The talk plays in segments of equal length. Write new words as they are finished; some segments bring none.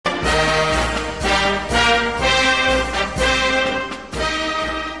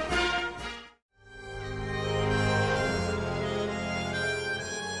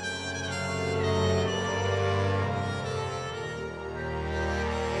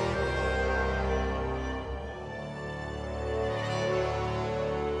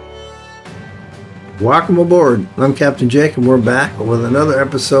Welcome aboard. I'm Captain Jake, and we're back with another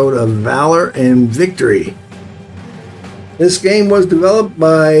episode of Valor and Victory. This game was developed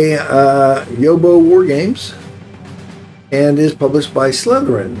by Yobo War Games and is published by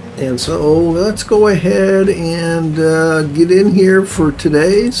Slytherin. And so let's go ahead and get in here for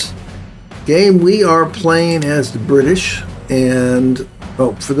today's game. We are playing as the British, and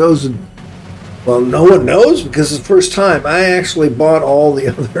for those, well, no one knows because it's the first time. I actually bought all the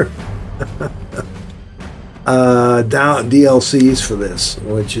other DLCs for this,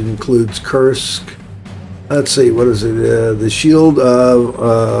 which includes Kursk. Let's see, what is it? The Shield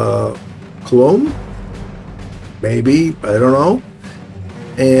of Cologne? Maybe, I don't know.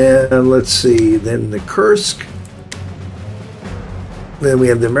 And let's see, then the Kursk. Then we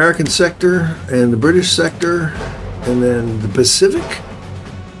have the American sector and the British sector, and then the Pacific,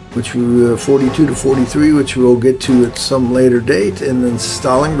 which we 42 to 43, which we'll get to at some later date, and then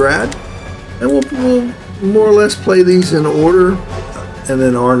Stalingrad. And we'll more or less play these in order, and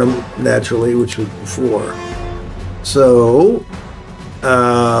then Arnhem naturally, which was before. So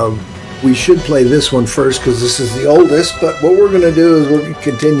we should play this one first because this is the oldest, but what we're going to do is we're going to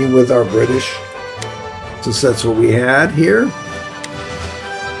continue with our British, since that's what we had here.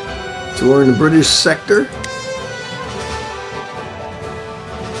 So we're in the British sector.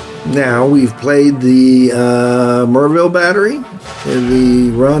 Now we've played the Merville Battery and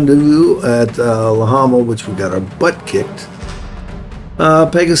the Rendezvous at La Hamel, which we got our butt kicked.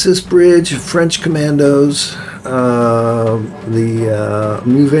 Pegasus Bridge, French Commandos, the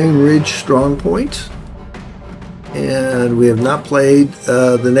Mouvane Ridge Strong Point, and we have not played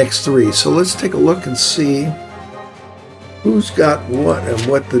the next three. So let's take a look and see who's got what and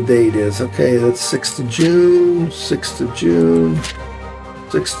what the date is. Okay, that's 6th of June, 6th of June,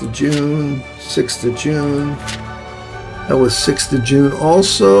 6th of June, 6th of June. That was 6th of June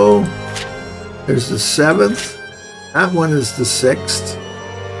also. There's the 7th. That one is the 6th.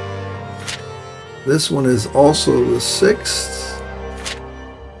 This one is also the 6th.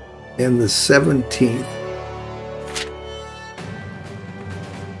 And the 17th.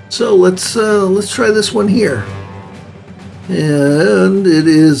 So let's try this one here. And it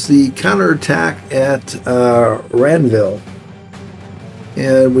is the counterattack at Ranville.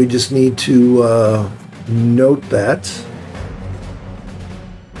 And we just need to note that.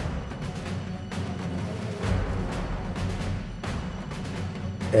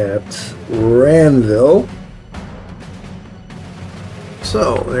 At Ranville.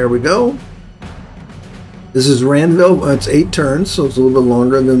 So there we go. This is Ranville. It's 8 turns, so it's a little bit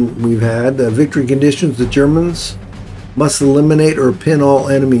longer than we've had. Victory conditions: the Germans must eliminate or pin all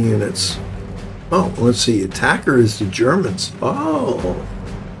enemy units. Oh, let's see. Attacker is the Germans. Oh.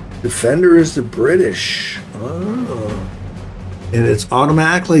 Defender is the British. Oh. And it's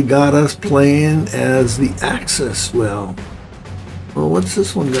automatically got us playing as the Axis. Well, what's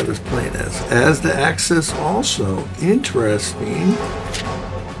this one got us playing as? As the Axis also. Interesting.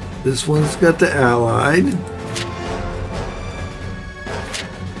 This one's got the Allied.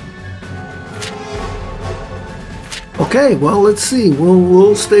 Okay, well, let's see.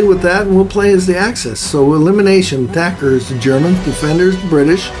 We'll stay with that, and we'll play as the Axis. So elimination: attacker is the Germans, defenders the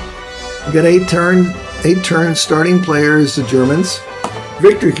British. We got 8 turns. Starting player is the Germans.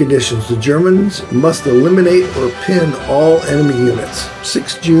 Victory conditions: the Germans must eliminate or pin all enemy units.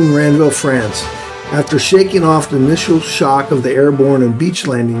 6 June, Ranville, France. After shaking off the initial shock of the airborne and beach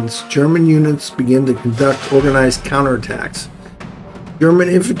landings, German units begin to conduct organized counterattacks. German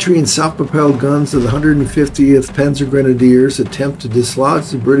infantry and self-propelled guns of the 150th Panzer Grenadiers attempt to dislodge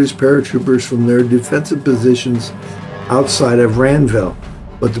the British paratroopers from their defensive positions outside of Ranville,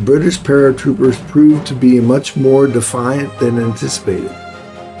 but the British paratroopers proved to be much more defiant than anticipated.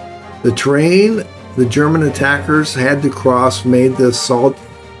 The terrain the German attackers had to cross made the assault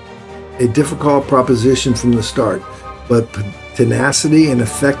a difficult proposition from the start, but tenacity and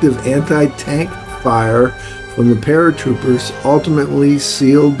effective anti-tank fire from the paratroopers ultimately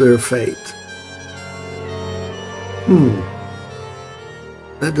sealed their fate.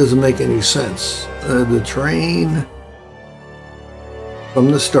 That doesn't make any sense. The terrain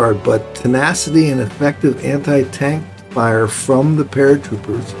from the start, but tenacity and effective anti-tank fire from the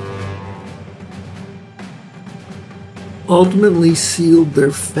paratroopers ultimately sealed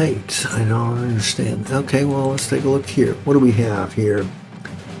their fate. I don't understand. Okay, well, let's take a look here. What do we have here?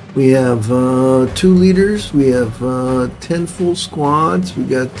 We have 2 leaders. We have 10 full squads. We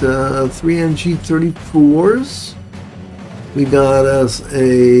got 3 MG-34s. We got us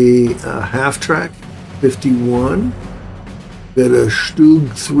a half-track 51. We got a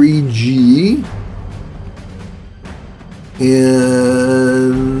Stug 3G.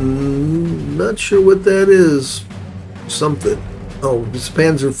 And Not sure what that is. Something. Oh, it's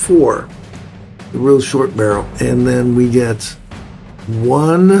Panzer IV. The real short barrel. And then we get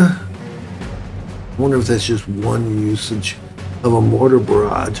one. I wonder if that's just one usage of a mortar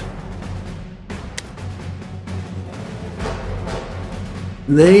barrage.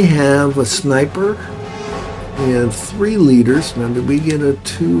 They have a sniper and 3 leaders. Now, did we get a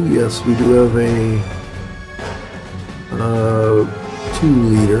 2? Yes, we do have a 2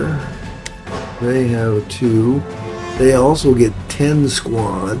 leader. They have a 2. They also get 10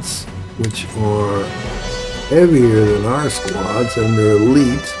 squads, which are heavier than our squads, and they're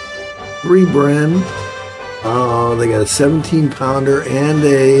elite. 3 Bren. They got a 17-pounder and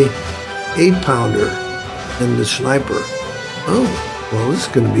a 8-pounder and the sniper. Oh. Well, this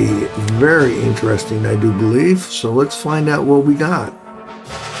is going to be very interesting, I do believe. So let's find out what we got.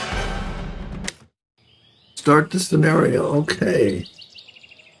 Start the scenario. Okay.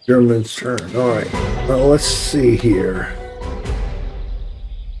 German's turn. All right. Well, let's see here.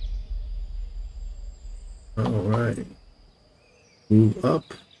 All right. Move up.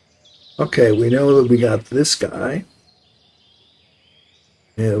 Okay, we know that we got this guy.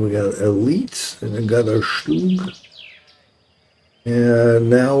 And we got elites, and we got our Stug. And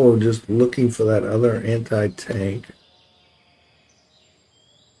now we're just looking for that other anti-tank.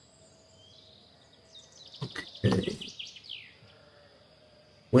 Okay.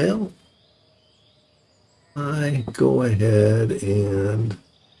 Well, I go ahead and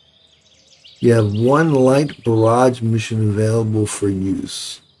you have 1 light barrage mission available for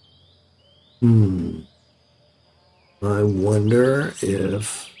use. I wonder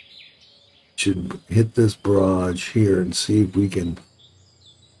if should hit this barrage here and see if we can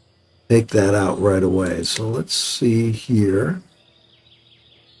take that out right away. So let's see here.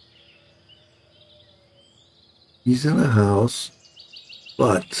 He's in a house,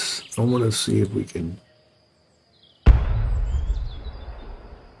 but I want to see if we can.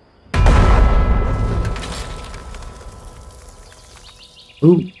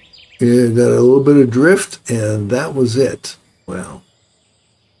 Ooh, it got a little bit of drift, and that was it. Well.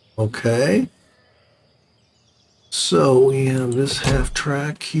 Okay, so we have this half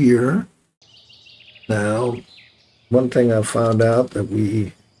track here. Now, one thing I found out that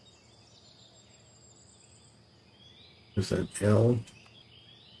is that L?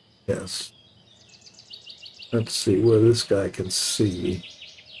 Yes. Let's see where this guy can see.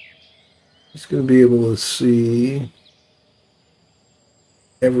 He's going to be able to see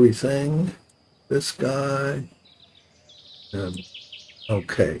everything. This guy. And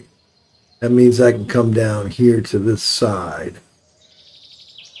okay, that means I can come down here to this side.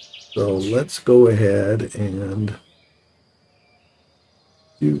 So let's go ahead and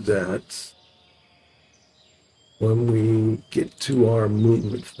do that when we get to our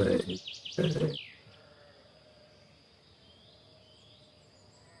movement phase. Okay.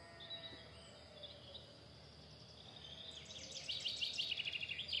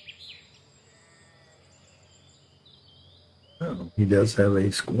 Oh, he does have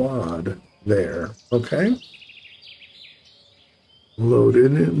a squad there. Okay.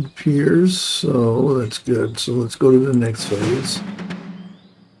 Loaded, it appears, so that's good. So let's go to the next phase.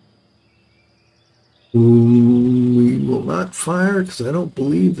 We will not fire because I don't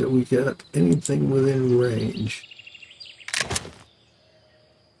believe that we got anything within range.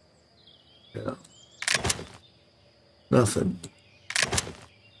 Yeah. Nothing.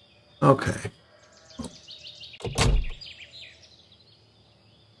 Okay.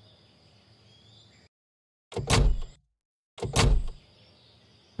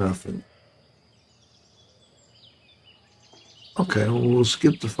 Nothing. Okay, well, we'll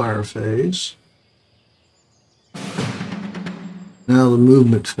skip the fire phase. Now the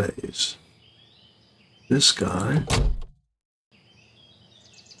movement phase. This guy.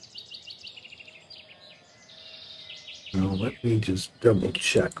 Now let me just double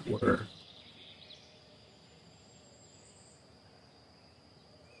check where.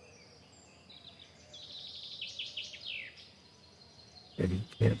 Okay, you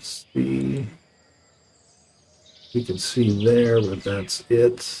can't see. You can see there, but that's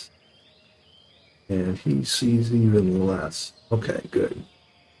it. And he sees even less. Okay, good.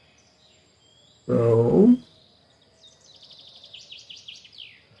 So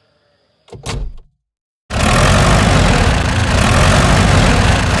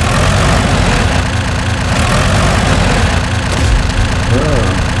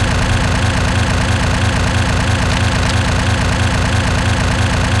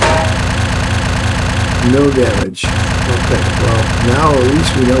no damage. Okay, well, now at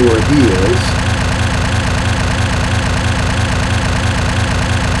least we know where he is.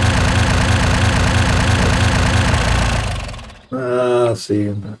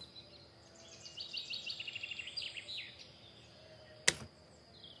 see.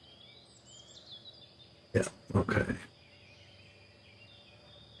 Yeah, okay.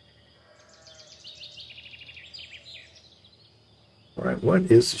 All right, what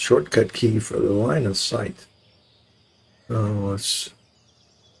is the shortcut key for the line of sight? Let's,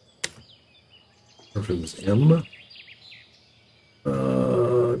 if it was M.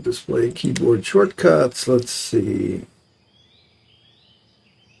 Display keyboard shortcuts. Let's see.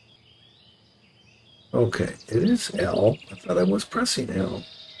 Okay, it is L. I thought I was pressing L.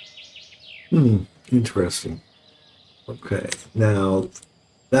 Interesting. Okay, now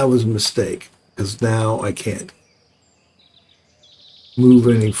that was a mistake because now I can't move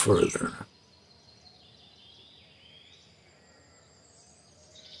any further.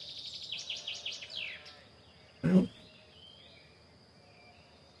 Well,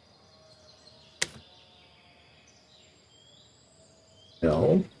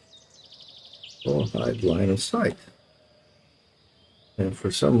 L will hide line of sight. And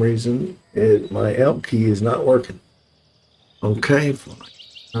for some reason, my L key is not working. Okay, fine.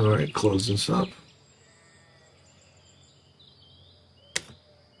 All right, close this up.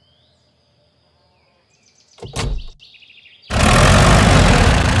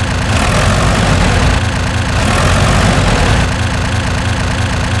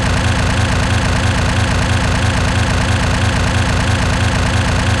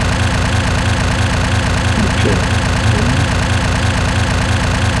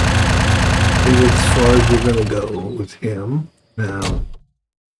 As far as we're going to go with him. Now,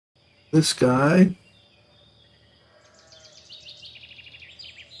 this guy.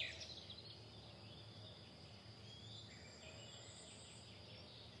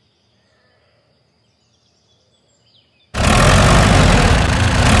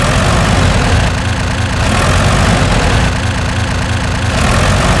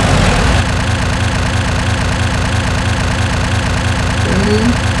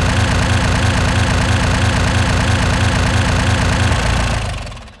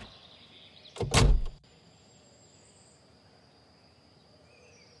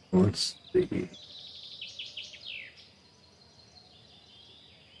 Let's see.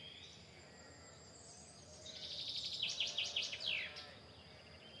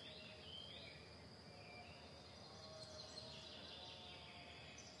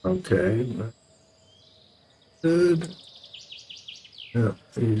 Okay. Good. Yeah,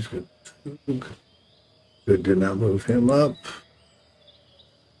 he's good. Good, did not move him up.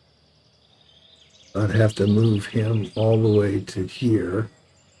 I'd have to move him all the way to here.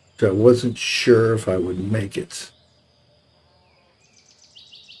 So I wasn't sure if I would make it.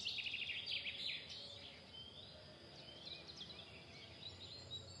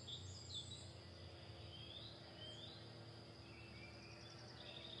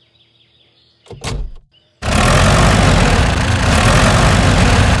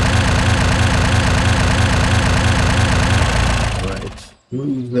 Right,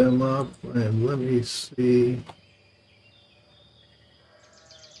 move them up and let me see.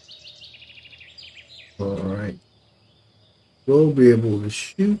 All right, we'll be able to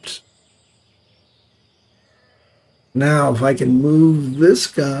shoot. Now, if I can move this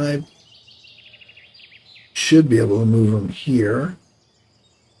guy, should be able to move him here.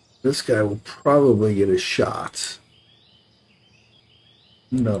 This guy will probably get a shot.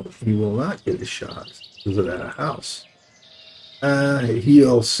 No, he will not get a shot because of that house.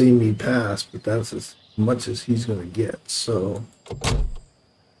 He'll see me pass, but that's as much as he's going to get, so...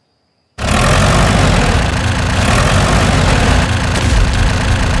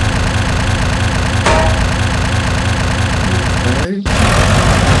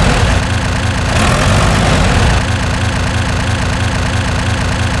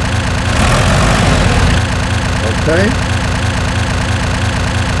 Okay.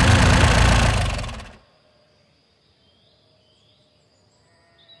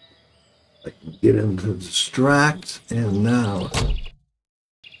 I can get him to distract, and now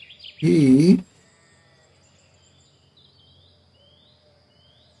he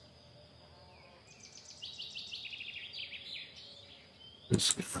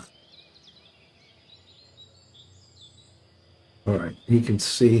this guy. All right, he can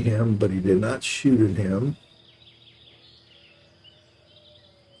see him, but he did not shoot at him.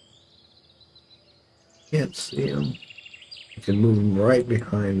 Can't see him. You can move him right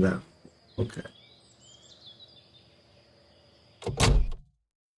behind that. Okay.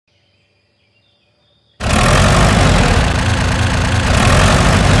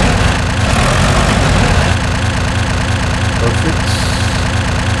 Perfect.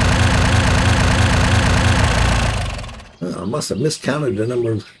 must have miscounted the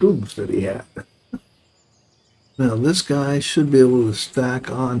number of troops that he had. Now this guy should be able to stack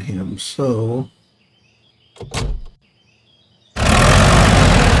on him, so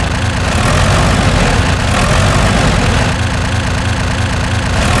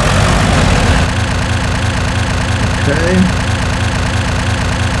okay.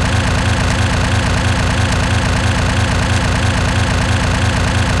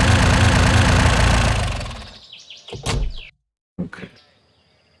 Okay.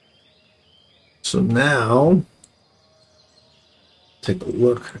 So now take a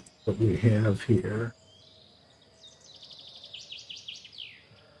look at what we have here.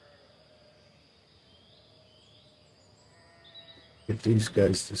 Get these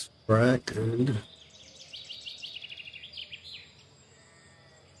guys distracted.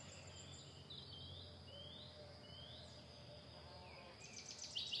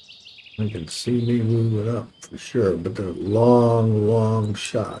 I can see me moving up for sure, but they're long, long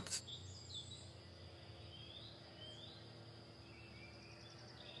shots.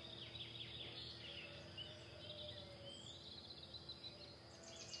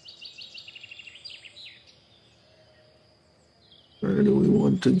 Where do we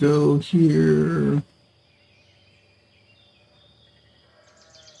want to go here?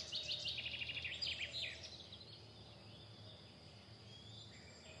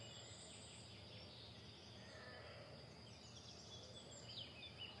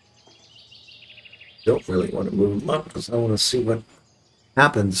 Don't really want to move them up because I want to see what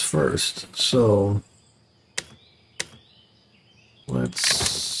happens first. So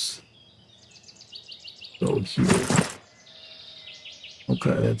let's go here.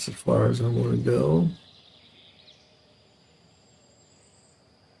 Okay, that's as far as I want to go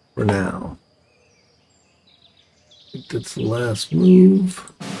for now. I think that's the last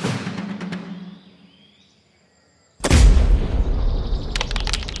move.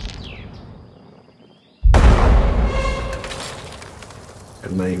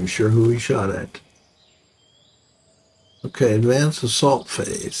 I'm not even sure who he shot at. Okay, advanced assault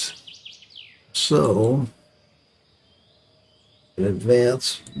phase. So, in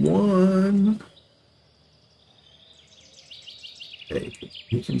advance one. Okay,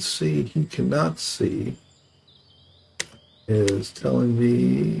 he can see, he cannot see. Is telling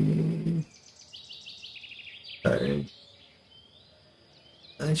me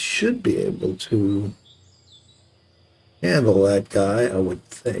I should be able to handle that guy, I would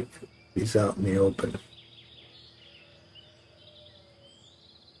think. He's out in the open.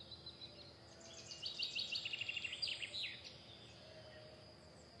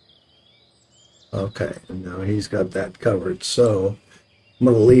 Okay, and now he's got that covered. So I'm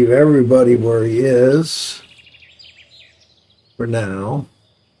going to leave everybody where he is for now.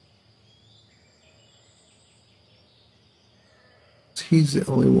 He's the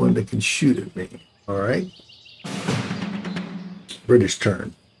only one that can shoot at me. All right. British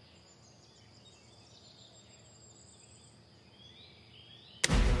turn.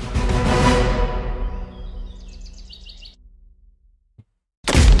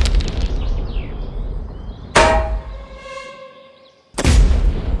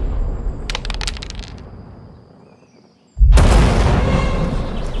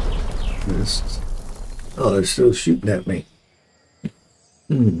 Oh, they're still shooting at me.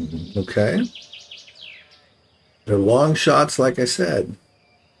 Okay. They're long shots, like I said.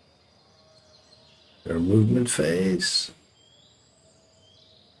 They're movement phase.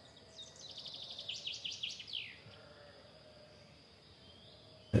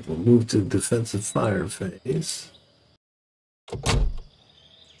 And we'll move to defensive fire phase. Okay.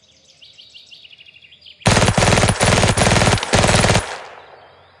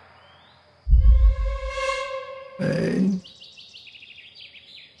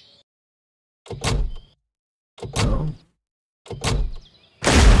 No.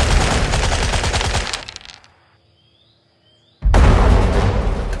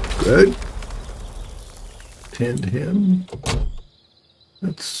 Good. Tend him.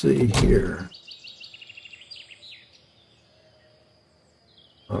 Let's see here.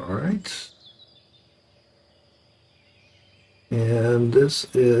 All right. And this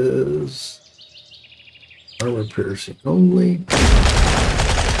is armor piercing only.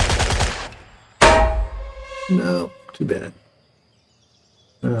 No, too bad.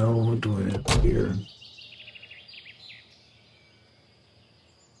 Now, what do I have here?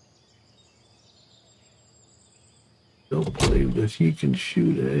 Don't believe that he can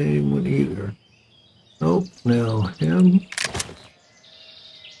shoot at anyone either. Nope, now him.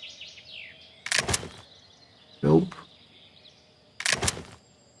 Nope.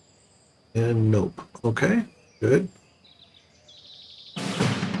 And nope. Okay, good.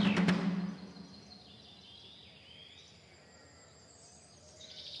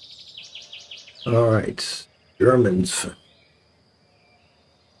 All right, Germans.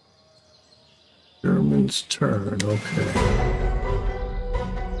 Germans' turn. Okay.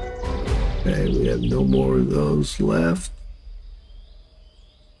 Okay, we have no more of those left.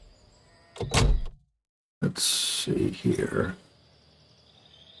 Let's see here.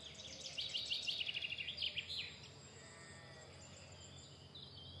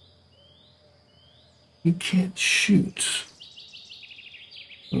 You can't shoot.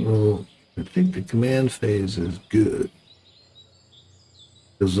 Oh, I think the command phase is good.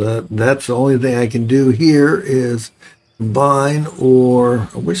 Because that's the only thing I can do here is combine, or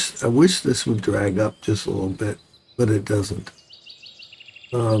I wish this would drag up just a little bit, but it doesn't.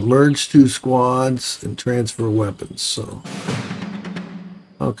 Merge two squads and transfer weapons. So,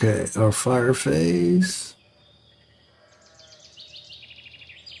 okay, our fire phase.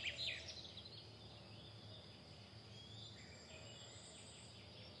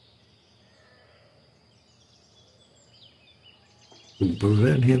 We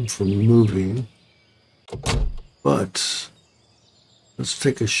prevent him from moving, but let's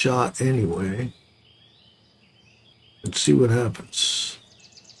take a shot anyway and see what happens.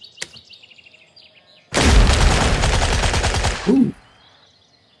 Ooh.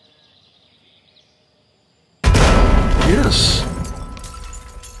 Yes.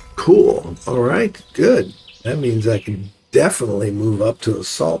 Cool. All right, good. That means I can definitely move up to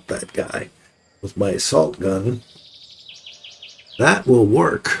assault that guy with my assault gun. That will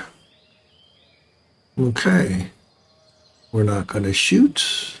work. Okay. We're not going to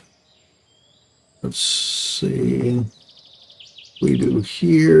shoot. Let's see. We do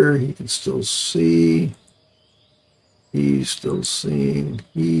here. He can still see. He's still seeing.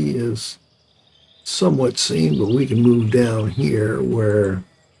 He is somewhat seen, but we can move down here where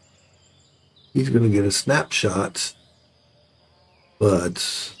he's going to get a snapshot.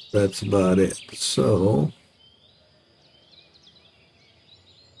 But that's about it. So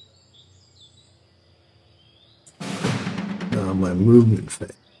now my movement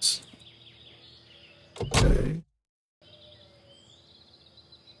phase. Okay.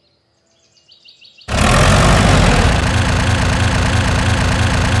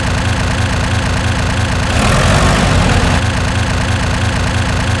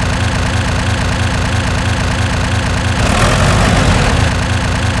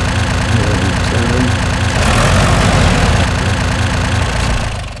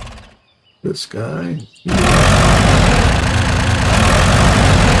 This guy. That's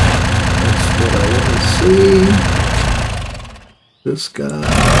what I want to see. This guy.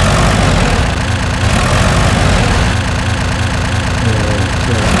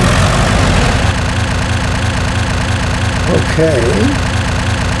 Okay.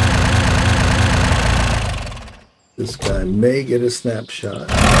 This guy may get a snapshot.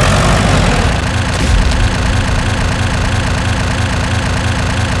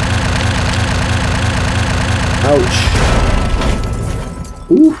 Ouch.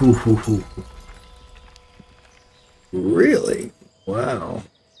 Ooh, hoo, hoo, hoo. Really? Wow.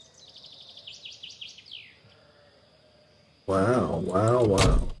 Wow, wow,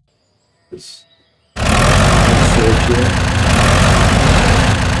 wow. It's unfortunate.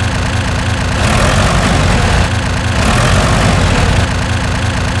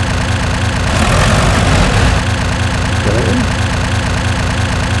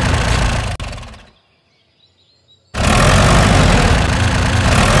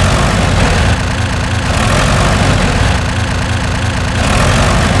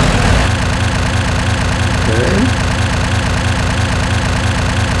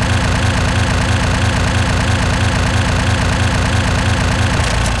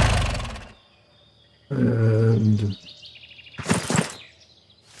 And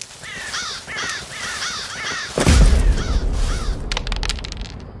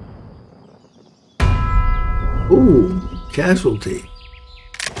ooh, casualty.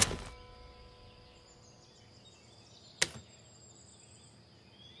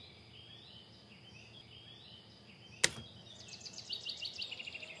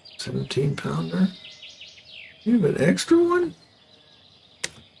 $17-pounder. You have an extra one?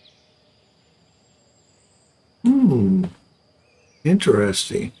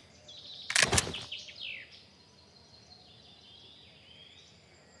 Interesting.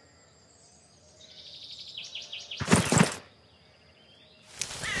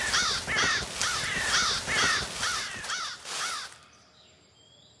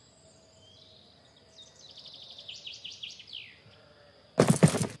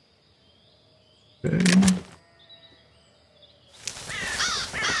 Okay.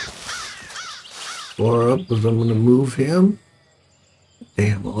 Far up, because I'm going to move him.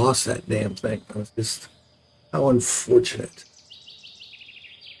 damn, I lost that damn thing. I was just, how unfortunate.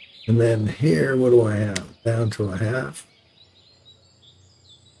 And then here, what do I have? Down to a half.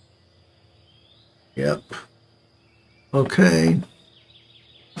 Yep. Okay.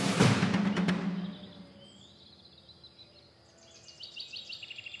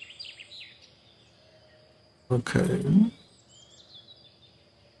 Okay.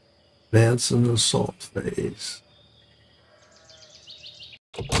 Advance in the assault phase.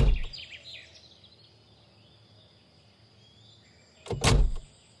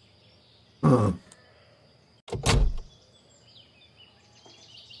 Huh.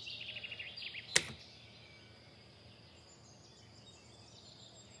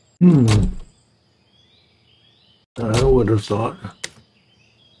 I would have thought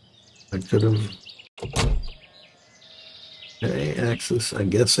I could have. Okay, axis. I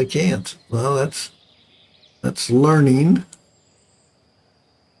guess I can't. Well, that's learning.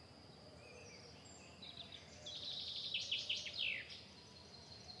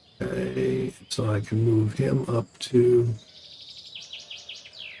 Okay, so I can move him up to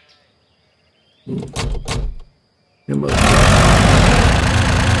him up.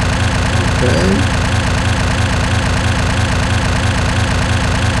 Okay.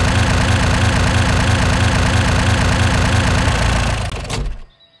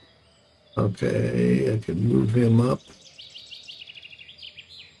 Okay, I can move him up.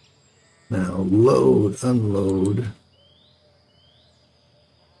 Now load, unload.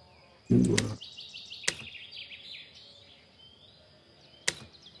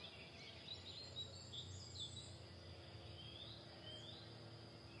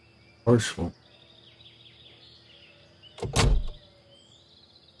 Partial.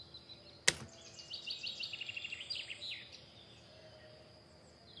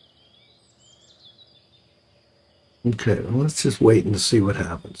 Okay, well, let's just wait and see what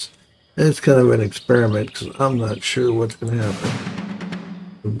happens. It's kind of an experiment because I'm not sure what's going to happen.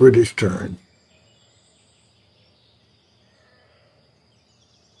 The British turn.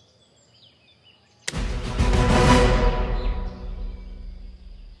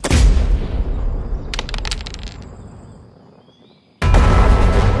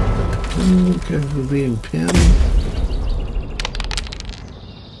 Okay, we're being pinned.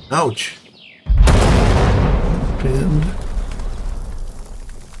 Ouch. Pinned.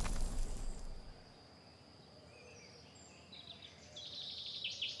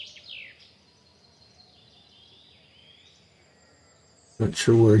 Not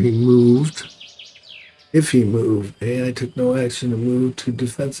sure where he moved. If he moved. Hey, I took no action to move to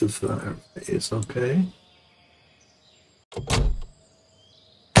defensive phase. Okay.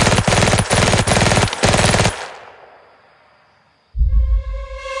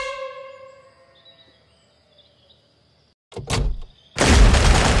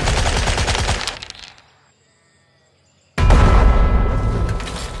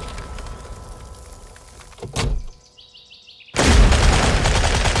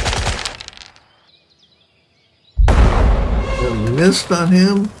 Missed on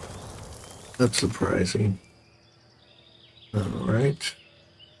him? That's surprising. All right.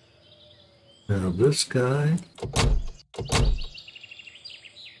 Now this guy.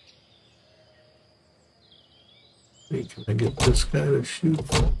 Hey, can I get this guy to shoot?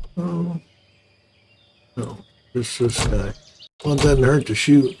 Oh. No, this guy. Well, it doesn't hurt to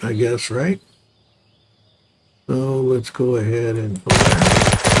shoot, I guess, right? So let's go ahead and fire.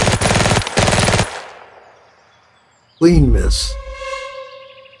 Clean miss.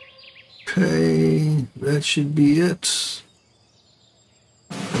 Okay, that should be it.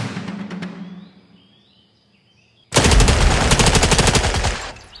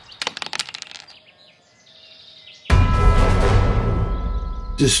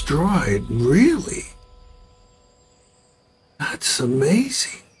 Destroyed, really? That's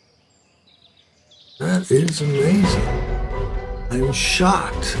amazing. That is amazing. I'm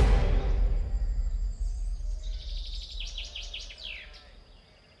shocked.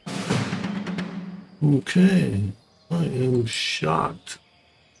 Okay, I am shocked.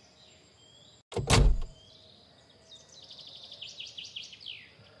 Okay.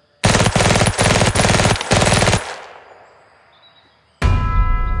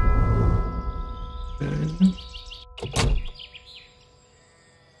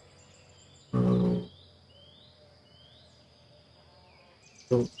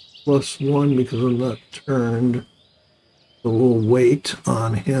 So +1 because I'm not turned. So we'll wait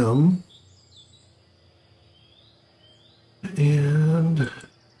on him. And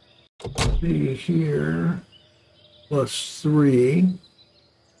see here, +3.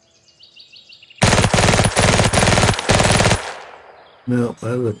 No,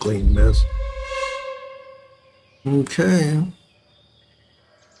 that was a clean miss. Okay.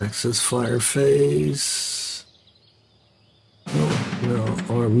 Access fire phase. No,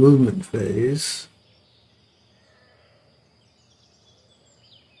 or movement phase.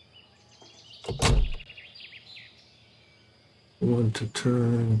 Want to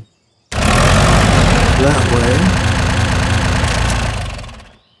turn that way.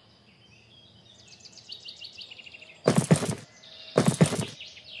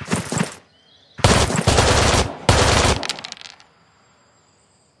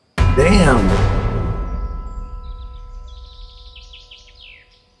 Damn.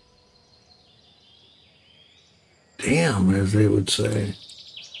 Damn, as they would say.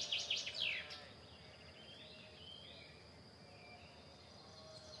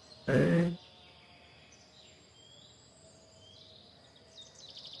 Okay.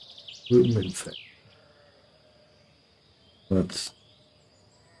 Movement phase. Let's.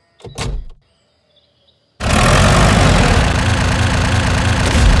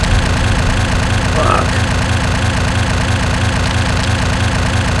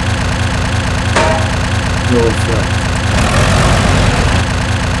 No effect.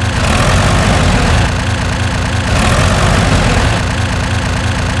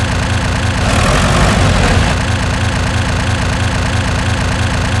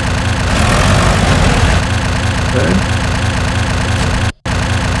 Okay.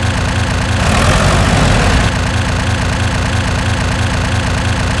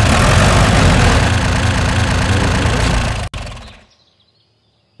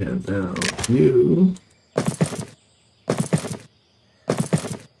 And now you.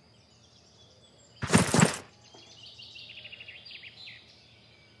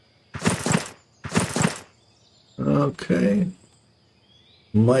 Okay.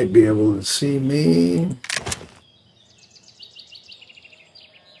 Might be able to see me.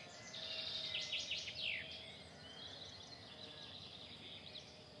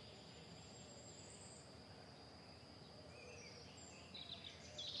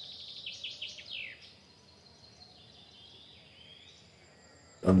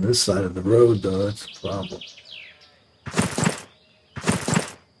 On this side of the road, though, that's a problem.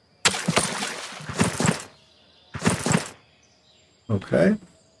 Okay.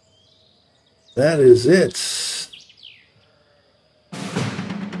 That is it.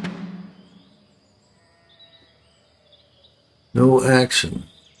 No action.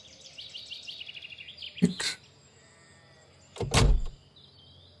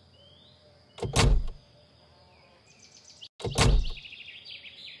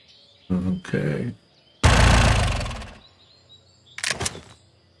 Okay.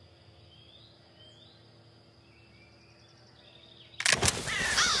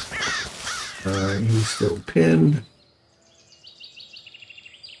 He's still pinned.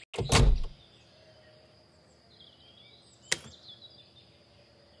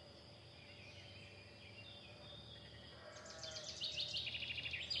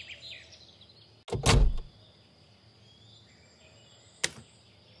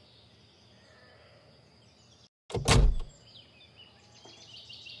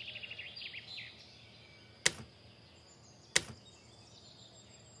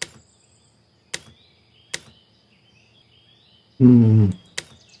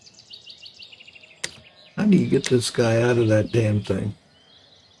 How do you get this guy out of that damn thing?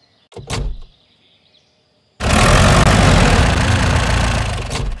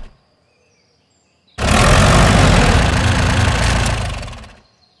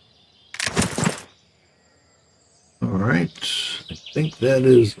 All right, I think that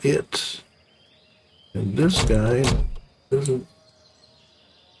is it. And this guy doesn't.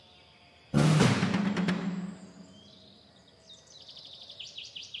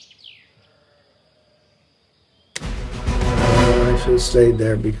 I should have stayed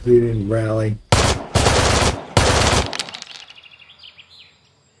there because he didn't rally.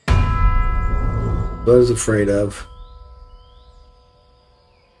 I was afraid of.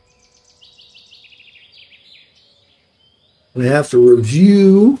 We have to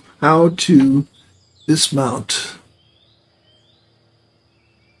review how to dismount.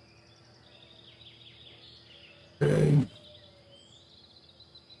 Okay.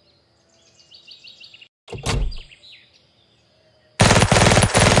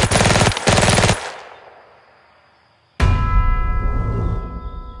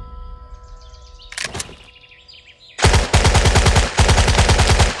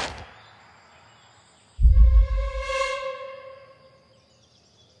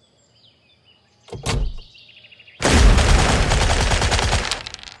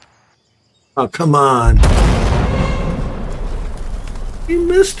 Oh, come on. He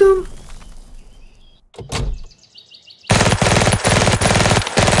missed him?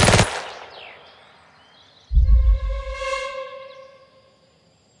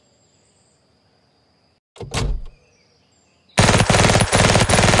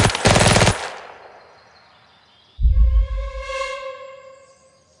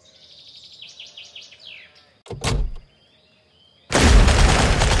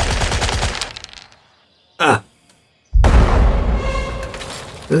 Ah.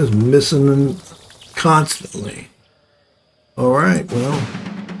 It's missing constantly. All right, well,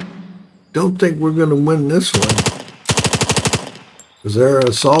 don't think we're going to win this one. Because they're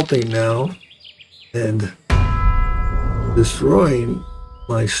assaulting now and destroying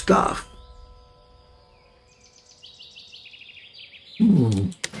my stuff.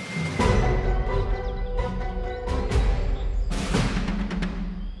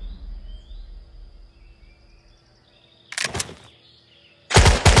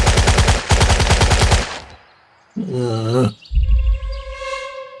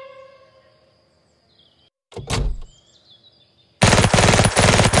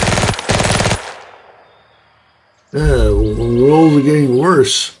 Rolls are getting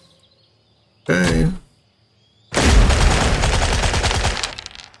worse. Okay.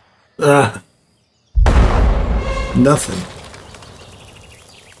 Nothing.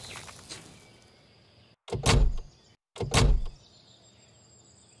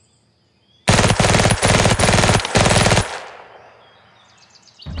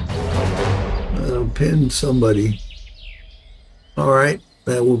 I'll pin somebody. All right,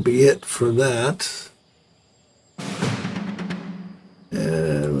 that will be it for that.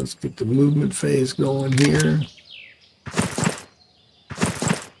 And let's get the movement phase going here.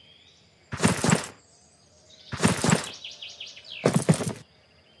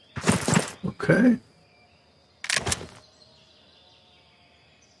 Okay.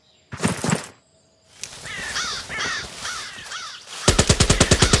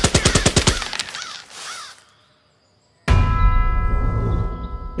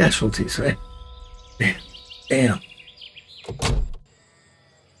 Casualties, right? Damn.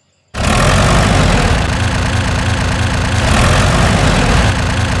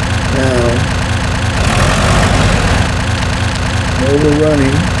 Now,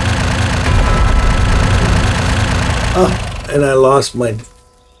 overrunning. Oh, and I lost my...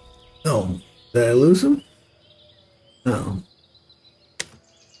 No. Did I lose him? No.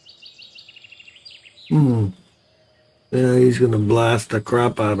 Yeah, he's gonna blast the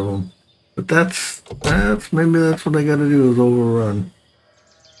crap out of him. But maybe that's what I gotta do is overrun.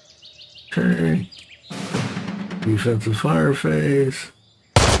 Okay. Defensive fire phase.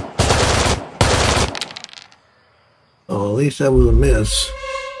 Oh, at least that was a miss.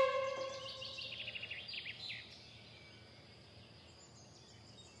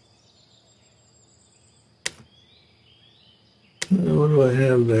 What do I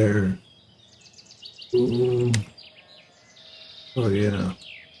have there? Oh, yeah.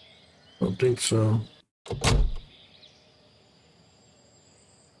 Don't think so.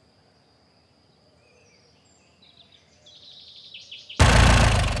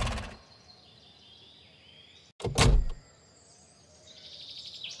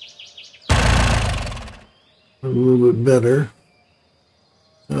 A little bit better.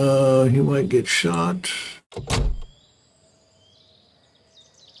 He might get shot.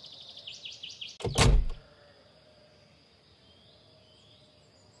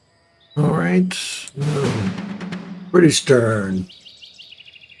 All right. British turn.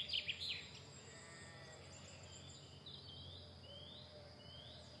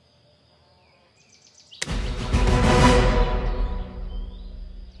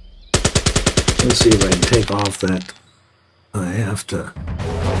 Let's see if I can take off that. I have to.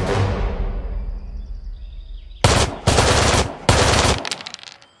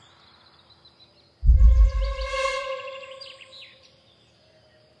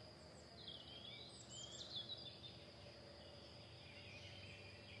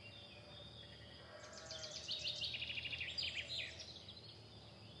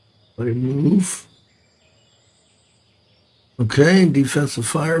 Let me move. Okay, defensive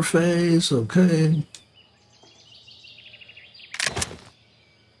fire phase. Okay.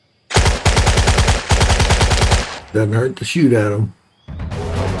 Doesn't hurt to shoot at him.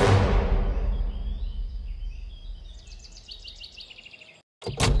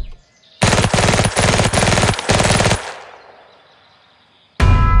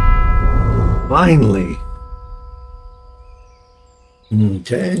 Finally.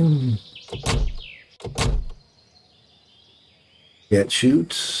 Okay. Get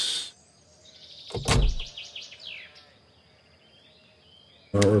shoots.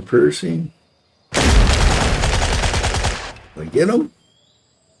 Armor piercing. I get him?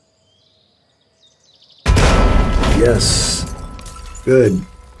 Yes. Good.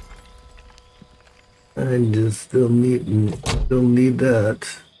 I just still need that.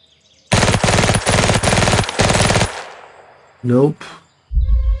 Nope.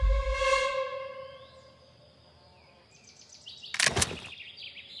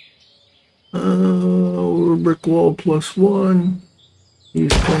 Brick wall +1. He's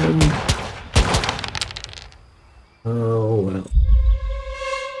 10. Oh well.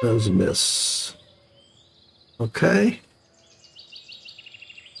 That was a miss. Okay.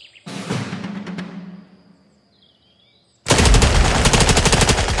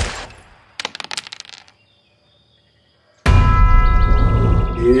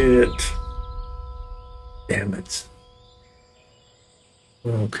 Damn it.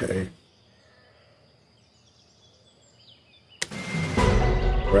 Okay.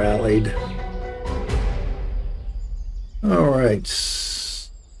 Rallied. All right.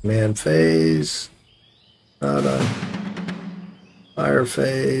 Man phase. Not a fire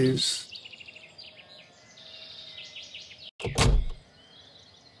phase.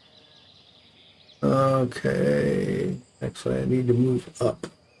 Okay. Actually, I need to move up.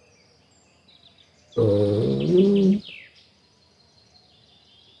 So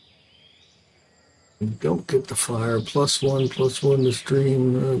don't get the fire. +1 to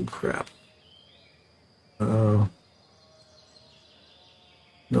stream. Oh, crap.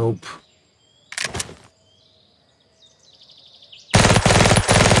 Nope.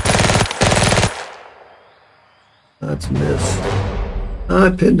 That's a miss. I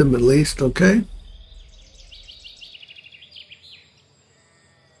pinned him at least, okay.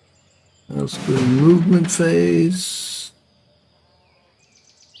 Let's go to movement phase.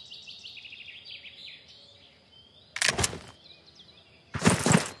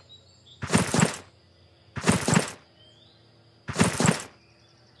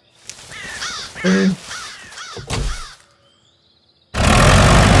 Okay.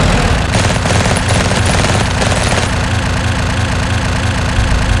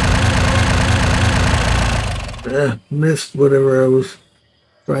 Missed whatever I was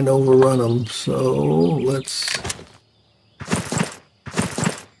trying to overrun them, so let's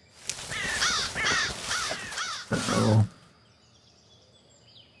uh-oh.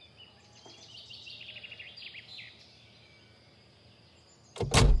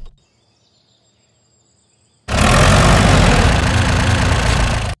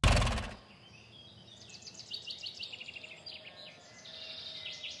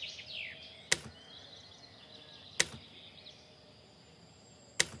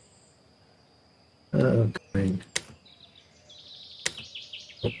 Okay.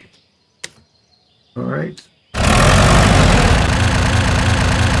 All right.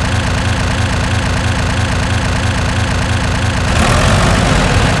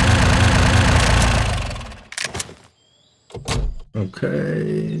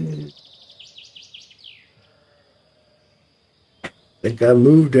 Okay. I think I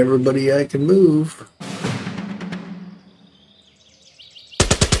moved everybody I can move.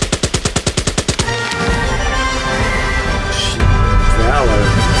 Valor.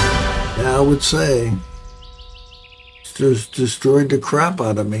 Yeah, I would say. Just destroyed the crap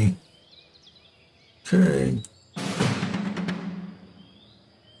out of me. Okay.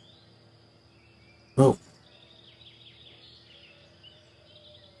 Oh.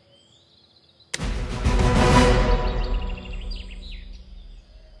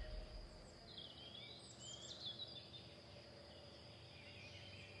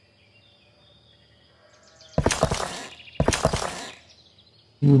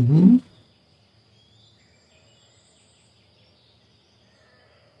 Mm-hmm.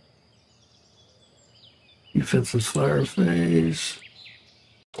 Defensive fire phase.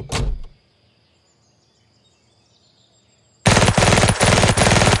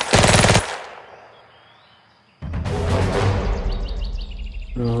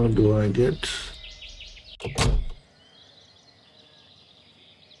 How do I get?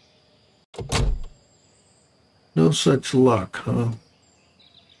 No such luck, huh?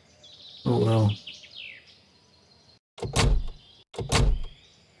 Oh well.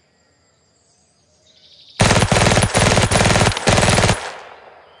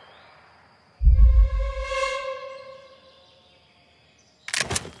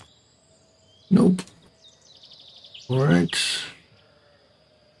 Nope. All right.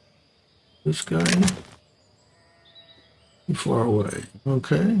 This guy. Too far away.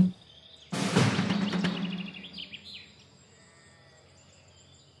 Okay.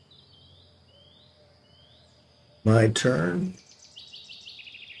 My turn.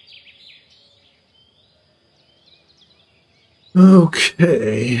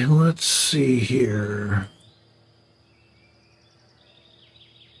 Okay, let's see here.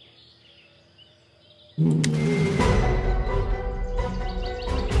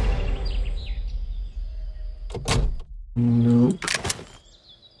 Nope.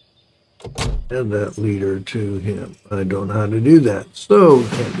 Add that leader to him. I don't know how to do that, so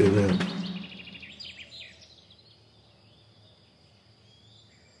can't do that.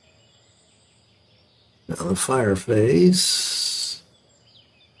 Now the fire phase.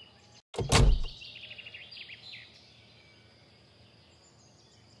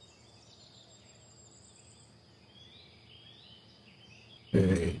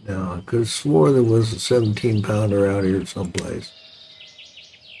 Okay, now I could have swore there was a 17-pounder out here someplace.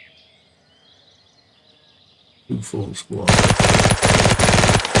 Two full squad.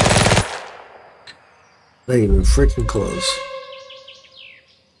 Not even freaking close.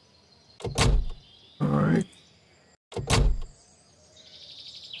 All right.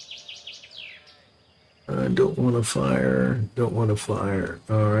 I don't want to fire. Don't want to fire.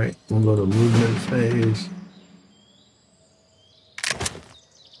 All right. We'll go to movement phase.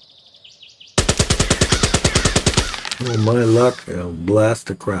 Oh, my luck. It'll blast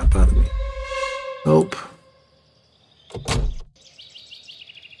the crap out of me. Nope.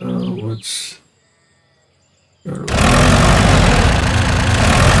 Let's...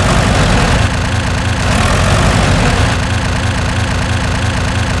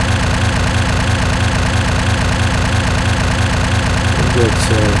 Let's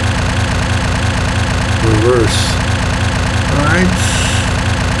reverse. All right.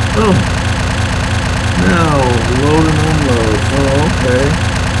 Oh. Now load and unload. Oh, okay.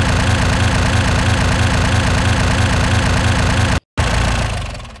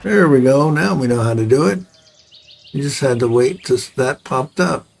 There we go. Now we know how to do it. You just had to wait till that popped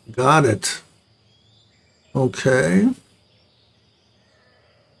up. Got it. Okay.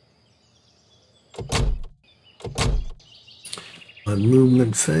 My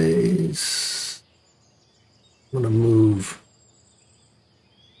movement phase. I'm going to move.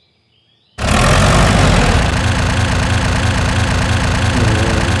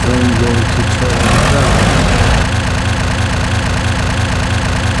 I'm going to turn down.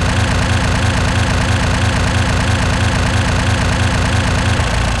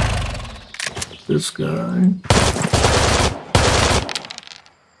 This guy.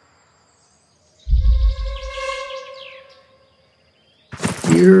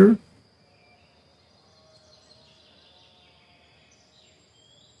 Here.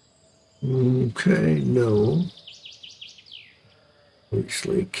 Okay, no.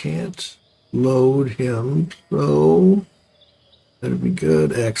 Obviously can't load him, so that'll be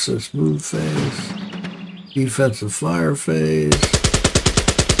good. Access move phase. Defensive fire phase.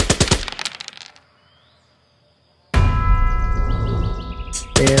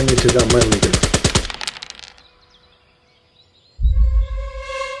 And they took out my leader.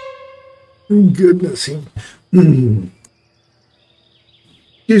 Goodness.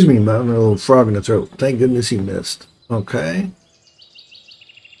 Excuse me, about a little frog in the throat. Thank goodness he missed. Okay.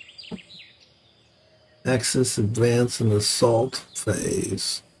 Access, advance, and assault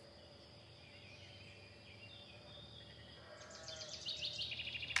phase.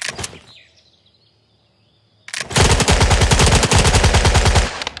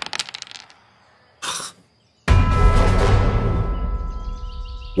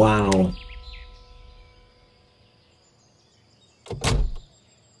 Wow.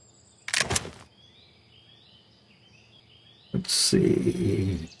 Let's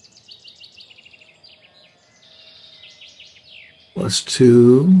see.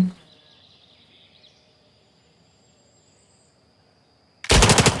 +2.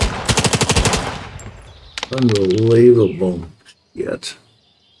 Unbelievable yet.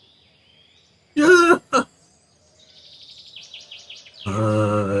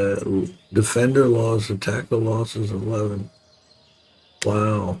 Defender loss, attacker losses 11.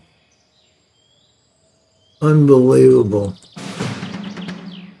 Wow. Unbelievable.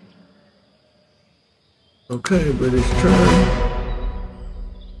 Okay, British turn.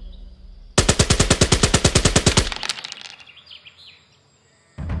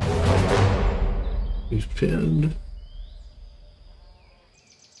 He's pinned.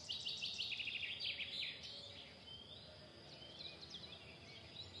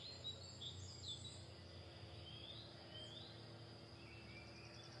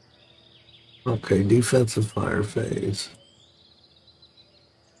 Okay, defensive fire phase.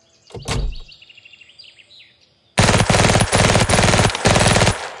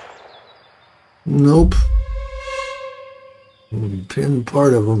 Nope. Pin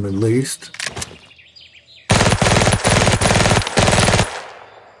part of them at least.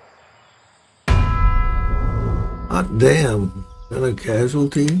 Hot damn. Got a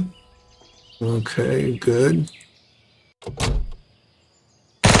casualty? Okay, good.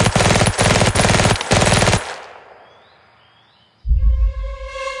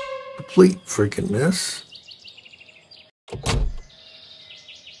 Complete freaking miss.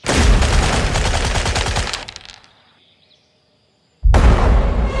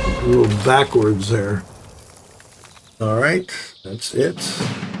 A little backwards there. All right, that's it.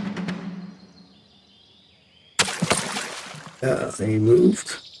 Yeah, he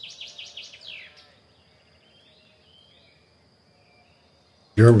moved.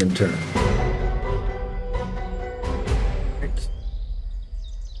 German turn. Right.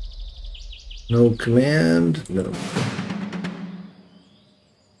 No command, no.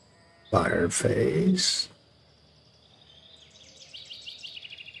 Fire phase.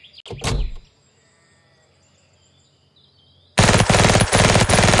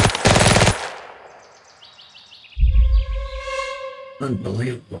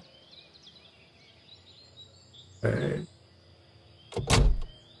 Unbelievable. Okay.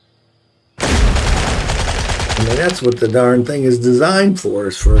 I mean, that's what the darn thing is designed for,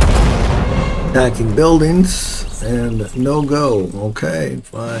 is for attacking buildings, and no go. Okay,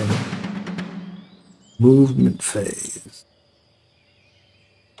 fine. Movement phase.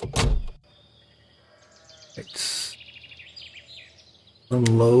 Let's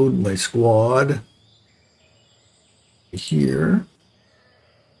unload my squad here.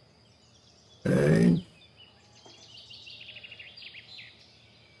 Okay.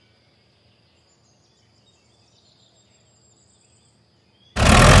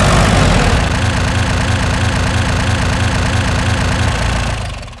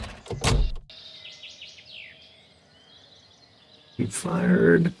 He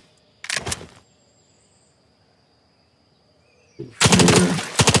fired.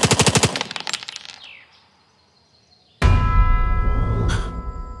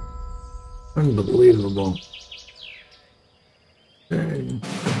 Unbelievable. Okay.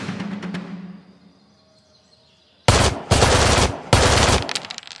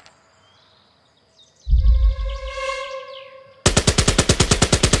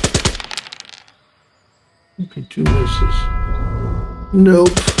 Okay, 2 misses. Nope.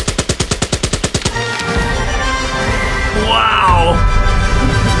 Wow!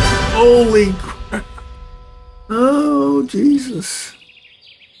 Holy crap. Oh, Jesus.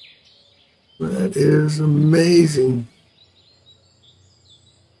 That is amazing.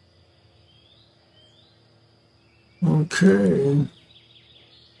 Okay.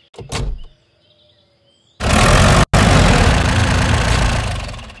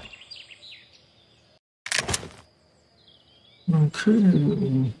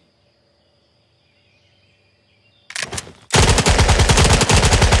 Okay.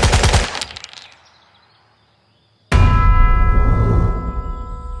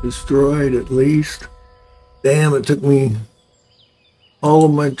 Destroyed at least. Damn, it took me all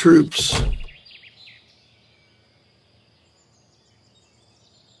of my troops.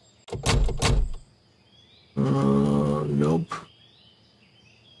 Nope.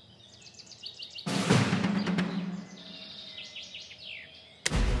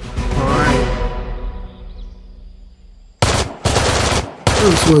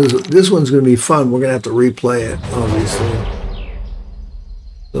 This one's going to be fun. We're going to have to replay it, obviously.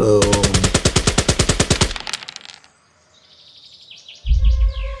 So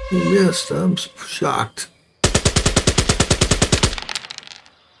he missed. I'm shocked.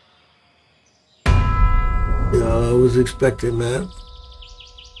 Yeah, I was expecting that.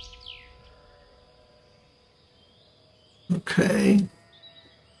 Okay.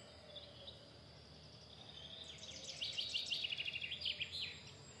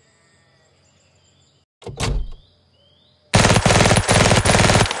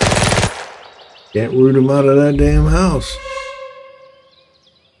 Can't root him out of that damn house.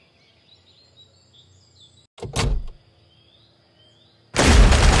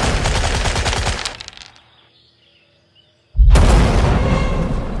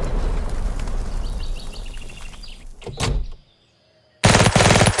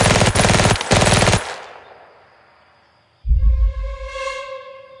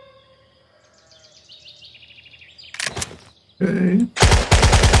 Okay.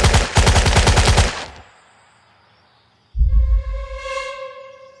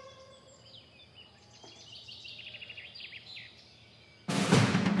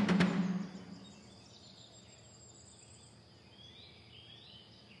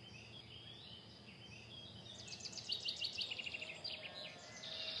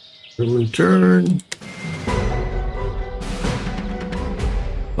 Return.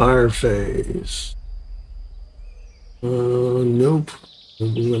 Fire phase. Nope.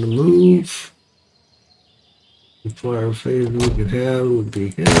 I'm gonna move. The fire phase we could have would be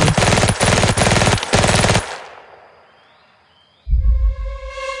him.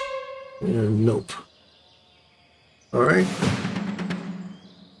 And nope. All right.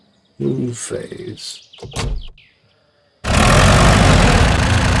 Move phase.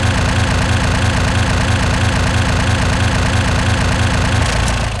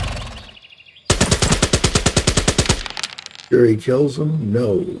 Sure he kills him?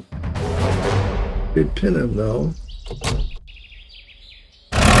 No. Did pin him though.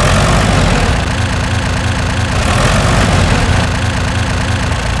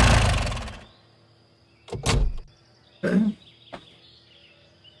 Okay.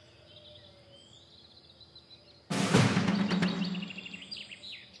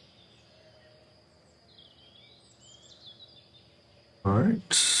 All right.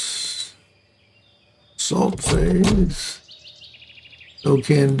 Assault phase. No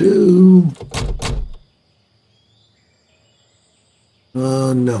can do.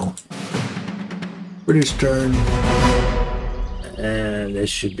 No. British turn. And this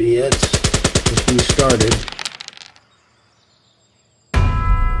should be it. If we started.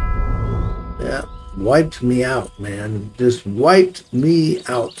 Yeah, wiped me out, man. Just wiped me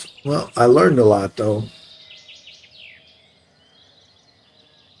out. Well, I learned a lot, though.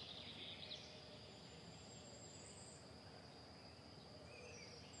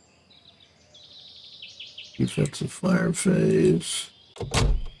 Defensive fire phase.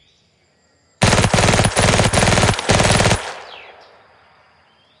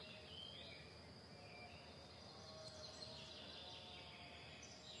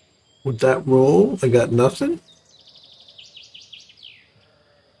 With that roll, I got nothing.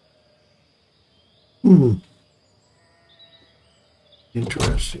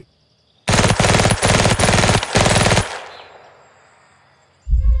 Interesting.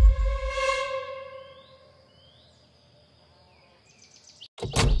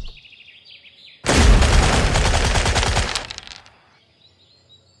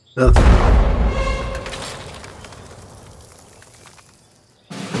 Nothing.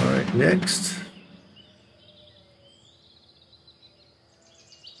 All right, next.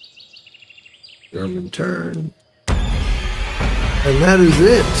 German turn. And that is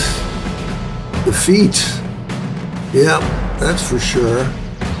it. Defeat. Yep, that's for sure.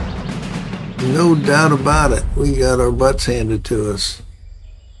 No doubt about it. We got our butts handed to us.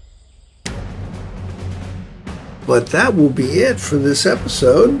 But that will be it for this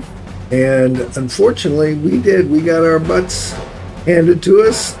episode. And unfortunately, we got our butts handed to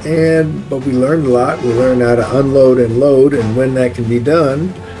us, but we learned a lot. We learned how to unload and load and when that can be done,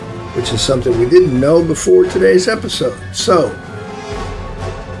 which is something we didn't know before today's episode. So,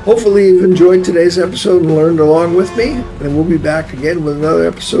 hopefully you've enjoyed today's episode and learned along with me, and we'll be back again with another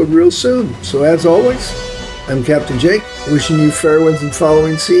episode real soon. So as always, I'm Captain Jake, wishing you fair winds and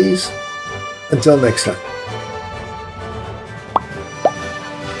following seas. Until next time.